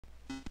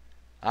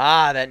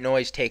Ah, that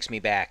noise takes me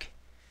back.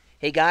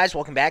 Hey guys,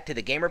 welcome back to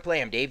the Gamer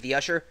Play. I'm Dave the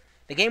Usher.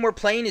 The game we're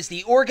playing is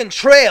the Oregon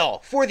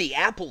Trail for the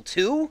Apple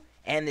II,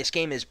 and this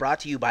game is brought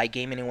to you by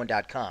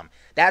GameAnyone.com.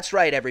 That's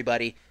right,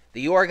 everybody.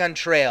 The Oregon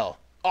Trail.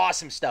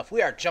 Awesome stuff.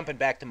 We are jumping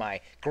back to my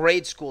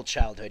grade school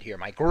childhood here.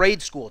 My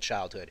grade school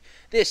childhood.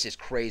 This is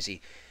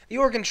crazy. The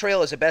Oregon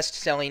Trail is a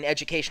best-selling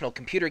educational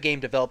computer game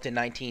developed in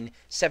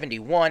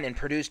 1971 and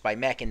produced by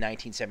Mech in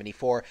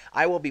 1974.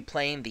 I will be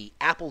playing the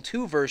Apple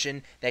II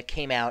version that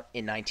came out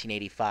in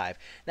 1985.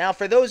 Now,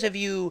 for those of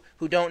you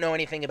who don't know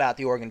anything about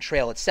the Oregon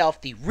Trail itself,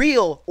 the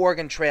real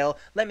Oregon Trail,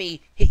 let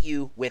me hit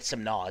you with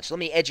some knowledge. Let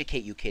me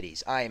educate you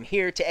kiddies. I am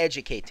here to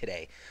educate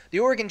today.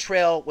 The Oregon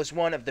Trail was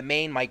one of the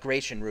main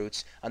migration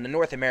routes on the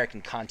North American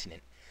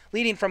continent,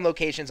 leading from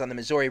locations on the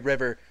Missouri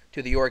River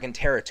to the Oregon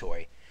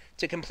Territory.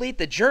 To complete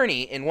the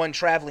journey in one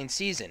traveling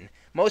season,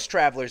 most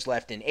travelers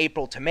left in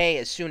April to May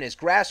as soon as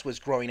grass was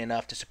growing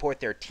enough to support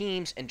their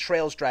teams and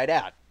trails dried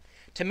out.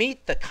 To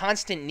meet the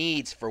constant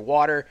needs for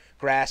water,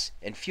 grass,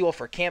 and fuel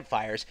for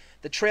campfires,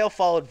 the trail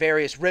followed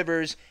various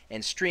rivers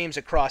and streams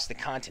across the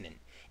continent.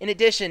 In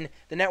addition,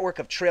 the network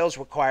of trails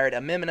required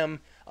a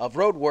minimum of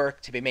road work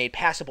to be made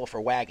passable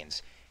for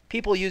wagons.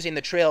 People using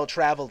the trail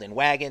traveled in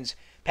wagons,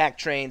 pack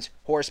trains,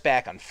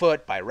 horseback, on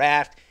foot, by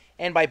raft,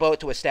 and by boat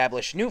to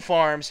establish new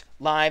farms,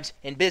 lives,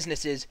 and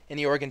businesses in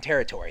the Oregon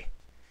Territory.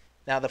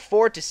 Now, the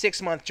 4 to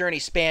 6 month journey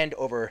spanned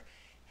over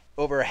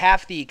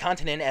half the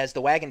continent as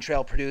the wagon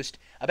trail produced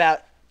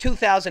about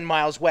 2,000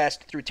 miles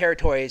west through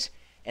territories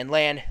and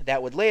land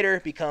that would later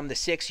become the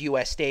 6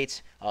 U.S.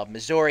 states of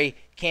Missouri,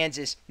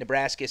 Kansas,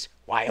 Nebraska,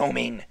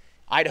 Wyoming,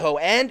 Idaho,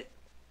 and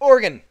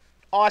Oregon.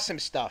 Awesome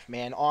stuff,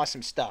 man.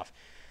 Awesome stuff.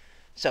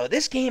 So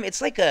this game,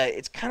 it's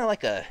kind of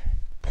like a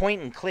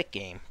point-and-click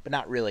game, but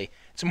not really.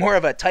 It's more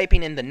of a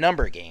typing in the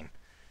number game.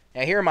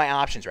 Now, here are my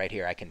options right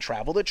here. I can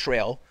travel the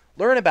trail,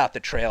 learn about the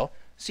trail,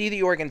 see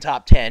the Oregon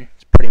Top 10.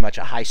 It's pretty much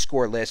a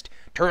high-score list.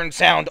 Turn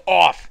sound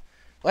off.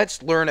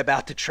 Let's learn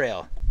about the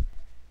trail.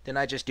 Didn't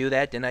I just do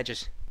that? Didn't I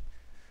just...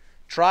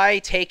 Try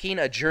taking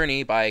a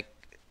journey by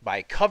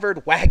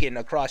covered wagon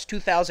across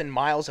 2,000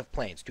 miles of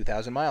plains.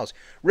 2,000 miles.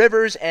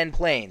 Rivers and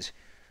plains.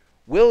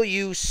 Will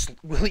you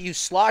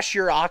slosh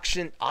your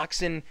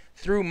oxen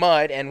through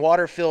mud and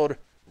water-filled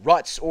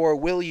ruts, or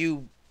will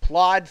you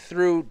plod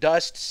through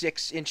dust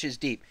 6 inches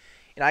deep?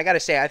 And I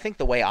gotta say, I think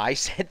the way I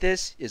said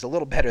this is a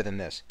little better than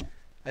this.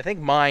 I think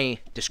my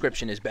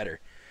description is better.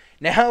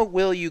 Now,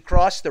 will you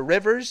cross the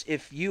rivers?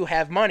 If you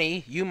have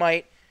money, you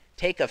might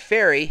take a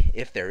ferry,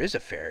 if there is a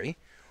ferry,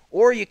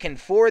 or you can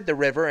ford the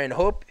river and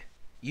hope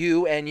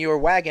you and your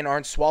wagon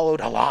aren't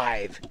swallowed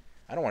alive.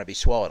 I don't want to be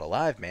swallowed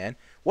alive, man.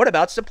 What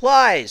about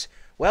supplies?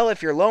 Well,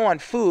 if you're low on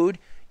food,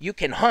 you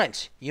can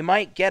hunt. You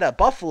might get a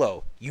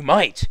buffalo. You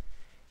might.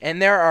 And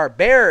there are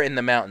bear in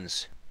the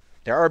mountains.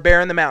 There are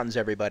bear in the mountains,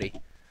 everybody.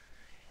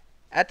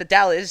 At the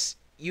Dalles,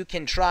 you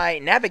can try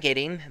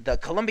navigating the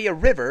Columbia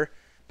River,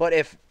 but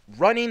if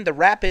running the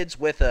rapids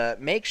with a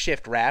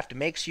makeshift raft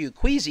makes you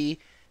queasy,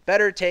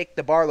 better take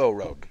the Barlow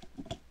Road.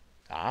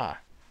 Ah.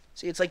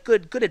 See, it's like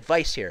good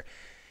advice here.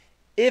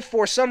 If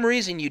for some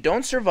reason you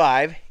don't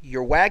survive,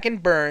 your wagon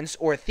burns,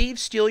 or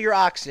thieves steal your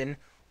oxen,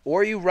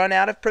 or you run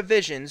out of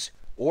provisions,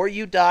 or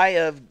you die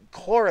of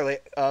chorlia,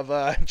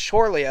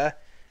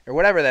 or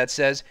whatever that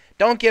says,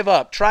 don't give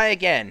up. Try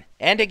again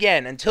and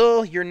again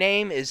until your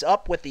name is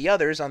up with the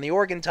others on the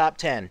Oregon Top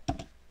 10.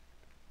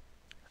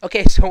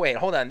 Okay, so wait,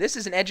 hold on. This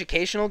is an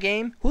educational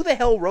game? Who the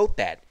hell wrote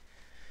that?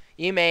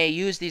 You may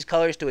use these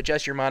colors to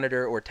adjust your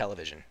monitor or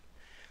television.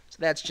 So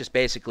that's just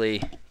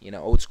basically,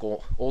 old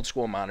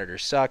school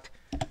monitors sucked.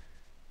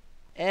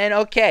 And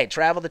okay,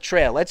 travel the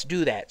trail. Let's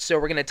do that. So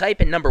we're going to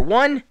type in number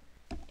 1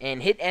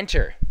 and hit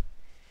enter.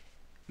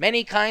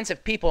 Many kinds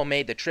of people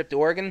made the trip to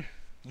Oregon.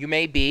 You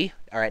may be.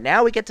 All right,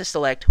 now we get to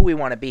select who we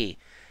want to be.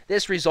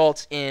 This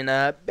results in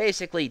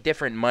basically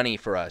different money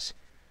for us.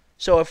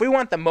 So if we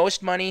want the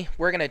most money,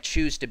 we're going to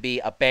choose to be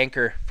a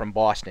banker from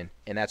Boston,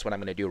 and that's what I'm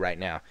going to do right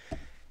now.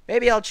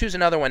 Maybe I'll choose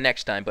another one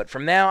next time, but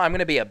from now I'm going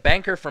to be a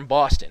banker from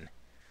Boston.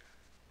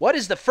 What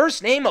is the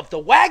first name of the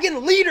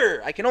wagon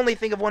leader? I can only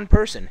think of one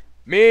person.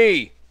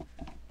 Me.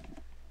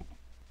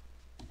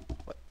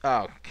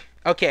 Oh,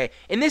 okay.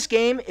 In this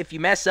game, if you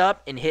mess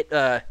up and hit,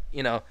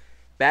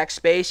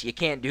 backspace, you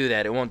can't do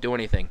that. It won't do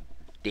anything.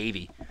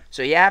 Davey.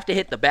 So you have to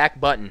hit the back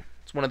button.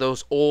 It's one of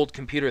those old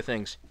computer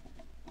things.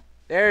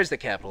 There's the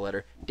capital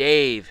letter.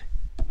 Dave.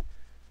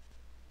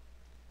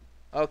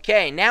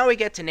 Okay, now we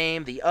get to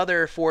name the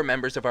other 4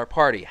 members of our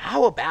party.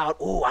 How about,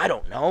 I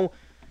don't know.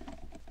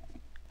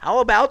 How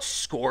about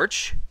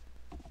Scorch?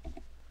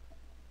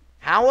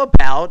 How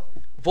about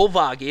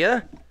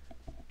Volvagia?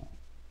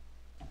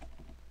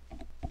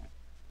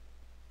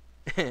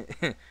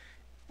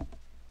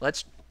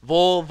 Let's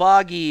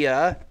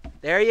Volvagia.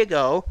 There you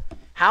go.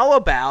 How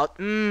about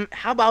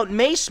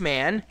Mace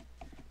Man?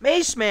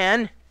 Mace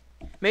Man.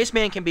 Mace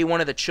Man can be one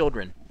of the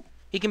children.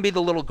 He can be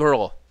the little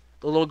girl.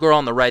 The little girl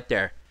on the right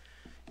there.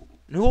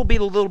 And who will be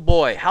the little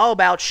boy? How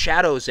about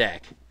Shadow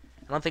Zack?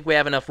 I don't think we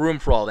have enough room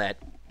for all that.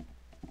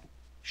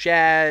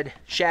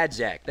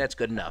 Shadzak. That's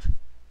good enough.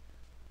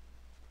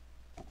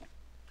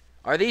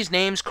 Are these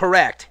names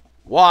correct?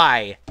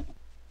 Why?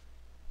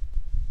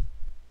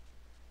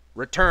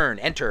 Return.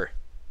 Enter.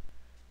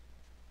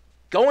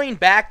 Going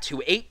back to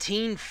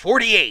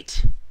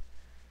 1848.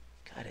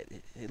 God,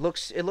 it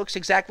looks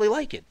exactly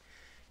like it.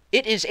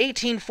 It is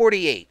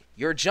 1848.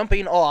 Your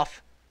jumping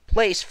off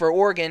place for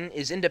Oregon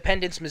is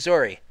Independence,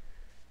 Missouri.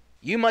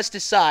 You must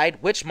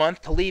decide which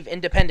month to leave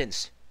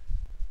Independence.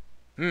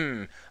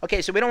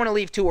 Okay, so we don't want to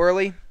leave too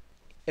early.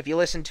 If you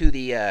listen to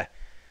the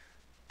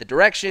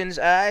directions,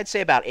 I'd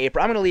say about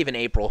April. I'm going to leave in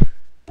April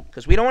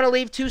because we don't want to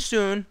leave too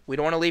soon. We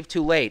don't want to leave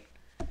too late.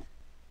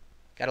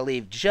 Got to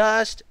leave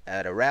just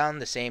at around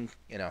the same,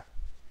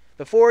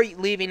 Before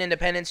leaving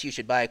Independence, you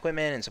should buy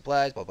equipment and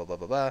supplies, blah, blah, blah,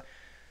 blah, blah.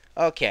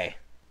 Okay.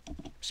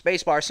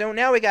 Spacebar. So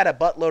now we got a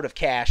buttload of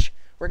cash.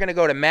 We're going to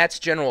go to Matt's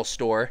General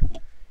Store,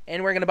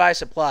 and we're going to buy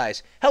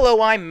supplies.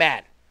 Hello, I'm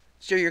Matt.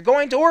 So you're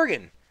going to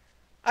Oregon.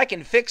 I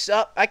can fix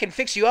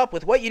you up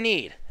with what you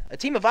need. A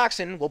team of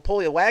oxen will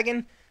pull your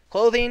wagon,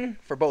 clothing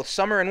for both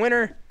summer and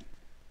winter,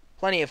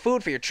 plenty of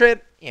food for your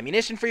trip,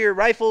 ammunition for your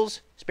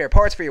rifles, spare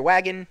parts for your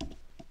wagon.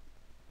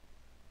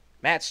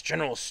 Matt's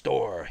General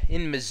Store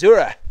in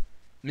Missouri.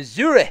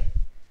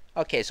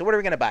 Okay, so what are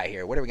we going to buy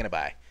here? What are we going to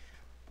buy?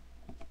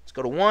 Let's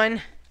go to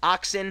 1.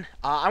 Oxen.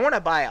 I want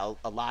to buy a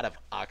lot of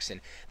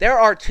oxen. There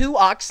are 2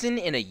 oxen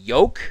in a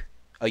yoke.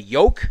 A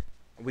yoke?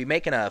 Are we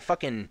making a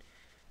fucking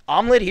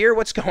omelet here?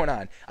 What's going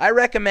on? I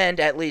recommend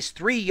at least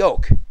 3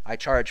 yoke. I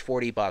charge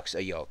 $40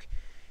 a yoke.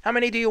 How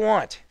many do you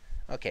want?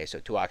 Okay, so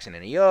 2 oxen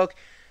in a yoke.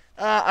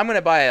 I'm going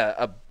to buy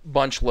a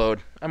bunch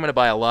load. I'm going to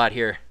buy a lot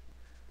here.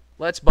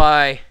 Let's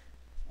buy...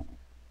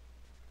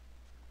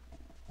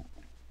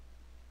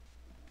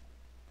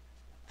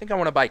 I think I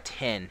want to buy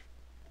 10.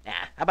 Nah,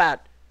 how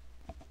about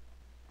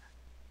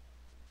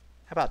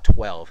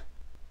 12?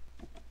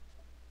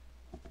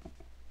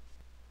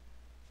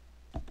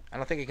 I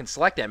don't think I can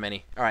select that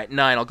many. All right,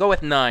 9. I'll go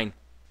with 9.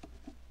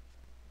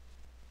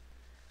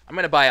 I'm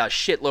going to buy a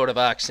shitload of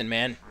oxen,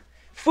 man.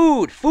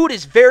 Food. Food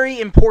is very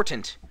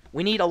important.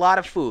 We need a lot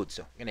of food.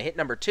 So I'm going to hit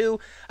number 2.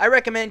 I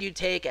recommend you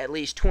take at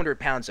least 200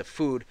 pounds of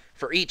food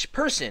for each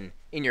person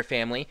in your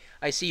family.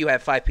 I see you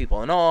have 5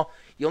 people in all.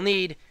 You'll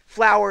need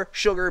flour,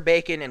 sugar,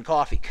 bacon, and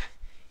coffee.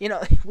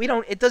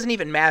 It doesn't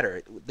even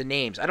matter, the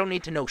names. I don't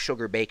need to know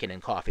sugar, bacon,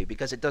 and coffee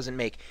because it doesn't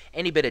make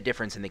any bit of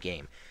difference in the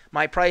game.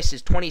 My price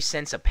is 20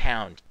 cents a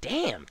pound.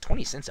 Damn,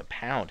 20 cents a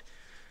pound.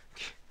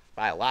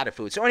 Buy a lot of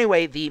food. So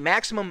anyway, the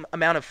maximum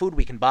amount of food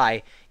we can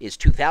buy is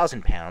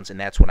 2,000 pounds, and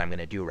that's what I'm going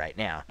to do right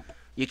now.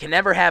 You can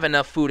never have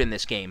enough food in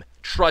this game.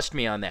 Trust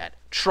me on that.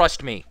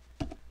 Trust me.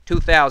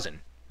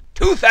 2,000.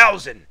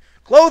 2,000!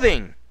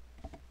 Clothing!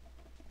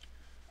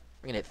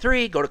 We're going to hit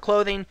 3, go to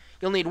clothing.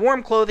 You'll need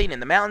warm clothing in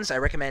the mountains. I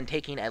recommend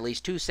taking at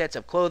least 2 sets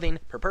of clothing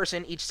per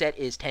person. Each set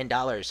is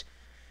 $10.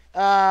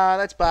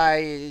 Let's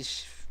buy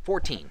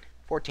 14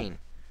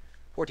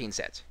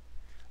 sets.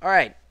 All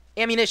right,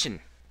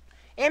 ammunition.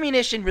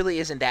 Ammunition really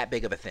isn't that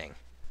big of a thing.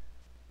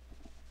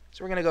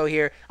 So we're going to go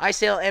here. I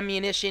sell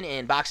ammunition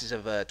in boxes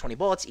of 20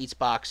 bullets. Each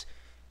box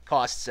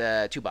costs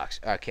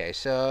 $2. Okay,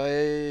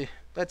 so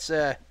let's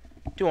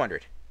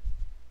 200.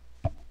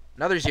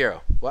 Another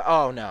 0. Well,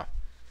 oh, no.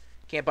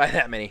 Can't buy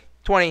that many.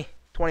 20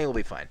 will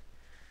be fine.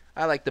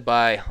 I like to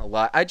buy a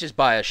lot. I just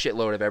buy a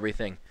shitload of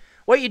everything.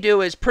 What you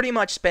do is pretty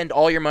much spend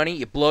all your money.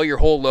 You blow your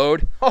whole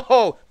load.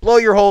 Blow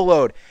your whole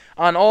load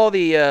on all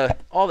the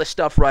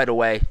stuff right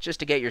away just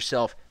to get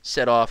yourself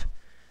set off.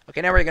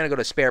 Okay, now we're going to go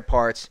to spare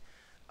parts.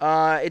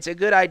 It's a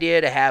good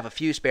idea to have a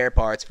few spare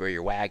parts for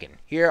your wagon.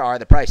 Here are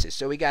the prices.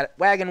 So we got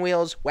wagon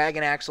wheels,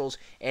 wagon axles,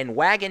 and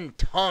wagon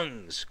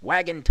tongues.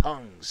 Wagon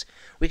tongues.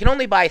 We can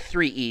only buy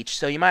 3 each,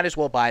 so you might as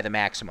well buy the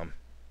maximum.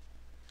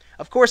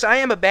 Of course, I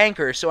am a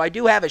banker, so I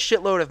do have a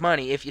shitload of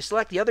money. If you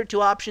select the other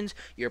 2 options,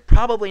 you're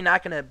probably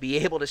not going to be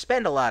able to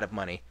spend a lot of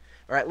money.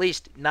 Or at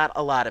least, not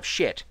a lot of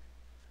shit.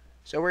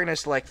 So we're going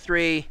to select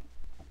 3,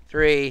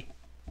 3,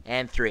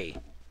 and 3.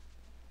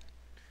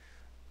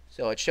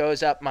 So it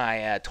shows up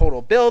my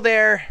total bill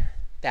there,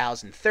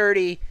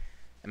 $1,030.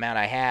 Amount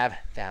I have,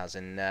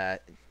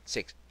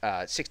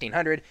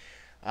 $1,600.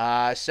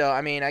 So,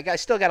 I mean, I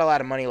still got a lot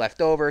of money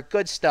left over.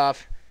 Good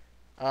stuff.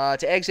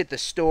 To exit the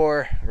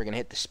store, we're going to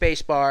hit the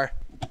space bar,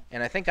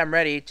 and I think I'm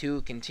ready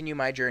to continue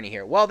my journey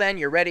here. Well then,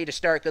 you're ready to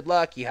start. Good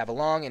luck. You have a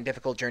long and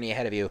difficult journey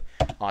ahead of you.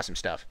 Awesome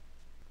stuff.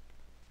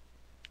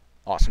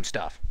 Awesome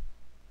stuff.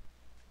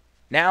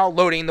 Now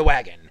loading the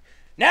wagon.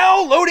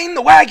 Now loading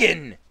the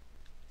wagon!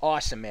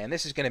 Awesome, man.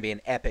 This is going to be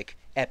an epic,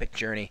 epic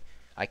journey.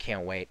 I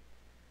can't wait.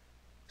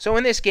 So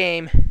in this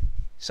game,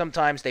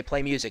 sometimes they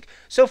play music.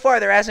 So far,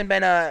 there hasn't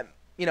been a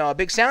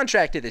big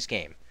soundtrack to this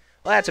game.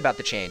 Well, that's about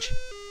to change.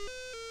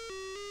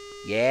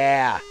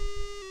 Yeah.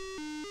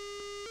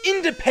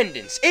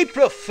 Independence,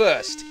 April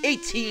 1st,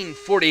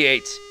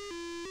 1848.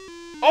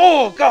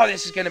 Oh, God,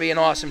 this is going to be an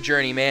awesome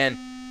journey, man.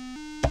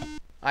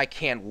 I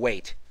can't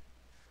wait.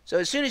 So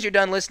as soon as you're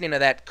done listening to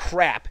that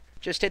crap,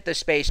 just hit the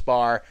space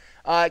bar.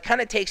 It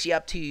kind of takes you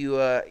up to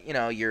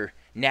your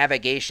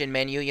navigation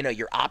menu,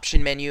 your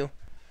option menu.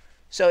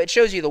 So it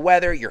shows you the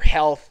weather, your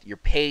health, your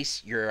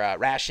pace, your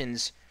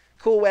rations,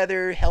 cool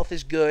weather, health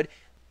is good.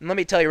 And let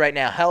me tell you right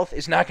now, health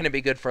is not going to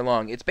be good for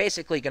long. It's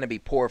basically going to be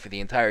poor for the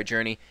entire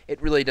journey.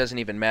 It really doesn't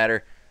even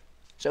matter.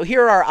 So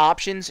here are our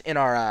options in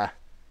our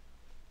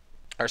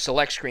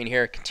select screen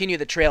here. Continue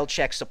the trail,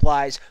 check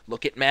supplies,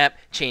 look at map,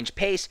 change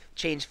pace,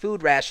 change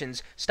food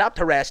rations, stop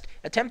to rest,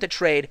 attempt to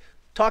trade,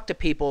 talk to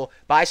people,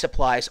 buy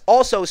supplies.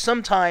 Also,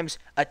 sometimes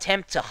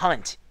attempt to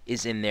hunt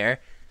is in there,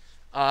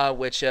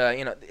 which,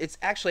 it's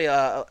actually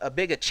a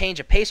big change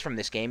of pace from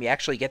this game. You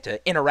actually get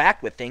to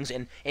interact with things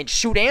and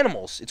shoot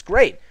animals. It's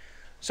great.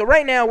 So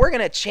right now, we're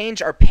going to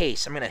change our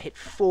pace. I'm going to hit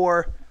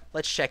 4.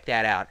 Let's check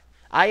that out.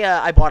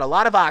 I bought a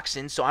lot of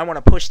oxen, so I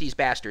want to push these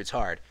bastards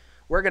hard.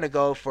 We're going to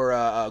go for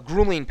a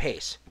grueling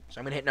pace. So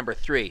I'm going to hit number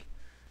 3.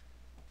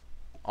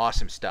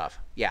 Awesome stuff.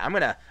 Yeah, I'm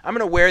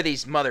gonna wear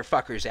these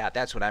motherfuckers out.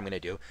 That's what I'm going to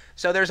do.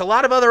 So there's a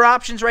lot of other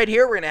options right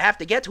here. We're going to have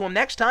to get to them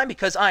next time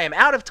because I am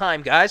out of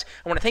time, guys.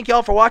 I want to thank you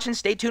all for watching.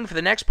 Stay tuned for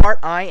the next part.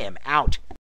 I am out.